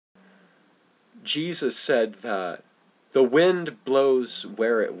Jesus said that the wind blows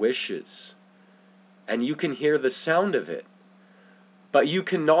where it wishes, and you can hear the sound of it, but you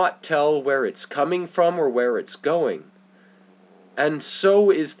cannot tell where it's coming from or where it's going. And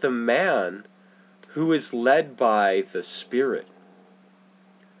so is the man who is led by the Spirit.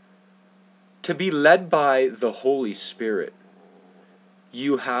 To be led by the Holy Spirit,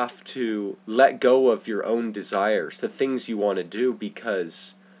 you have to let go of your own desires, the things you want to do,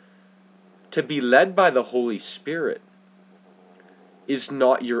 because to be led by the Holy Spirit is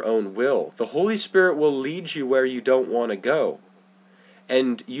not your own will. The Holy Spirit will lead you where you don't want to go.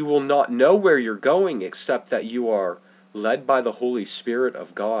 And you will not know where you're going except that you are led by the Holy Spirit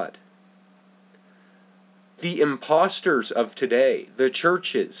of God. The imposters of today, the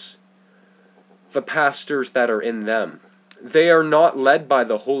churches, the pastors that are in them, they are not led by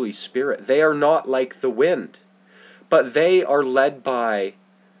the Holy Spirit. They are not like the wind, but they are led by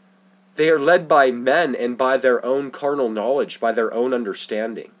men and by their own carnal knowledge, by their own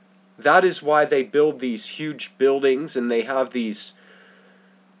understanding. That is why they build these huge buildings and they have these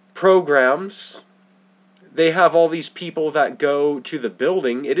programs. They have all these people that go to the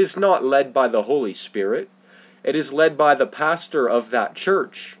building. It is not led by the Holy Spirit. It is led by the pastor of that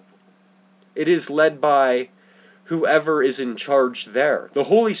church. It is led by whoever is in charge there. The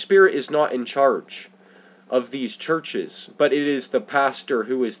Holy Spirit is not in charge of these churches, but it is the pastor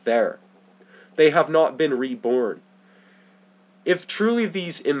who is there. They have not been reborn. If truly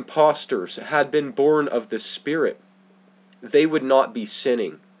these impostors had been born of the Spirit, they would not be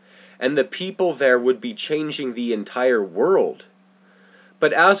sinning, and the people there would be changing the entire world.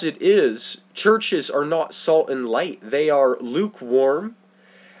 But as it is, churches are not salt and light. They are lukewarm,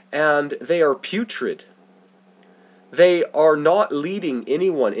 and they are putrid. They are not leading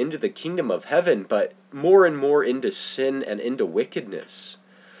anyone into the kingdom of heaven, but more and more into sin and into wickedness.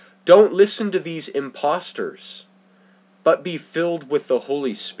 Don't listen to these impostors, but be filled with the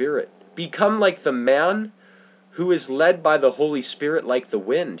Holy Spirit. Become like the man who is led by the Holy Spirit like the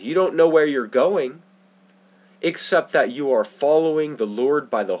wind. You don't know where you're going, except that you are following the Lord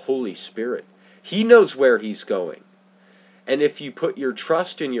by the Holy Spirit. He knows where He's going. And if you put your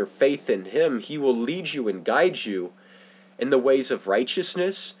trust and your faith in Him, He will lead you and guide you in the ways of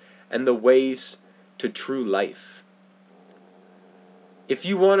righteousness and the ways to true life. If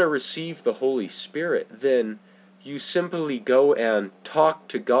you want to receive the Holy Spirit, then you simply go and talk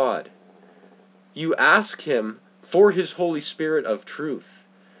to God. You ask Him for His Holy Spirit of truth.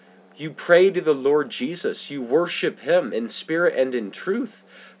 You pray to the Lord Jesus. You worship Him in spirit and in truth.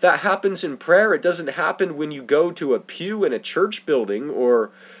 That happens in prayer. It doesn't happen when you go to a pew in a church building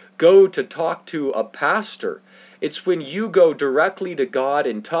or go to talk to a pastor. It's when you go directly to God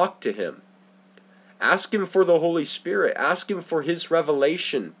and talk to Him. Ask Him for the Holy Spirit. Ask Him for His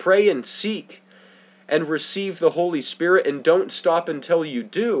revelation. Pray and seek and receive the Holy Spirit, and don't stop until you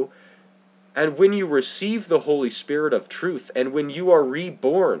do. And when you receive the Holy Spirit of truth, and when you are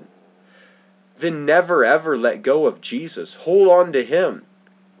reborn, then never ever let go of Jesus. Hold on to Him.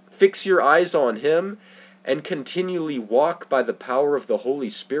 Fix your eyes on Him, and continually walk by the power of the Holy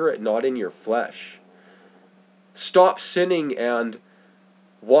Spirit, not in your flesh. Stop sinning and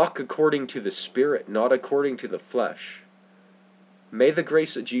walk according to the Spirit, not according to the flesh. May the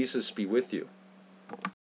grace of Jesus be with you.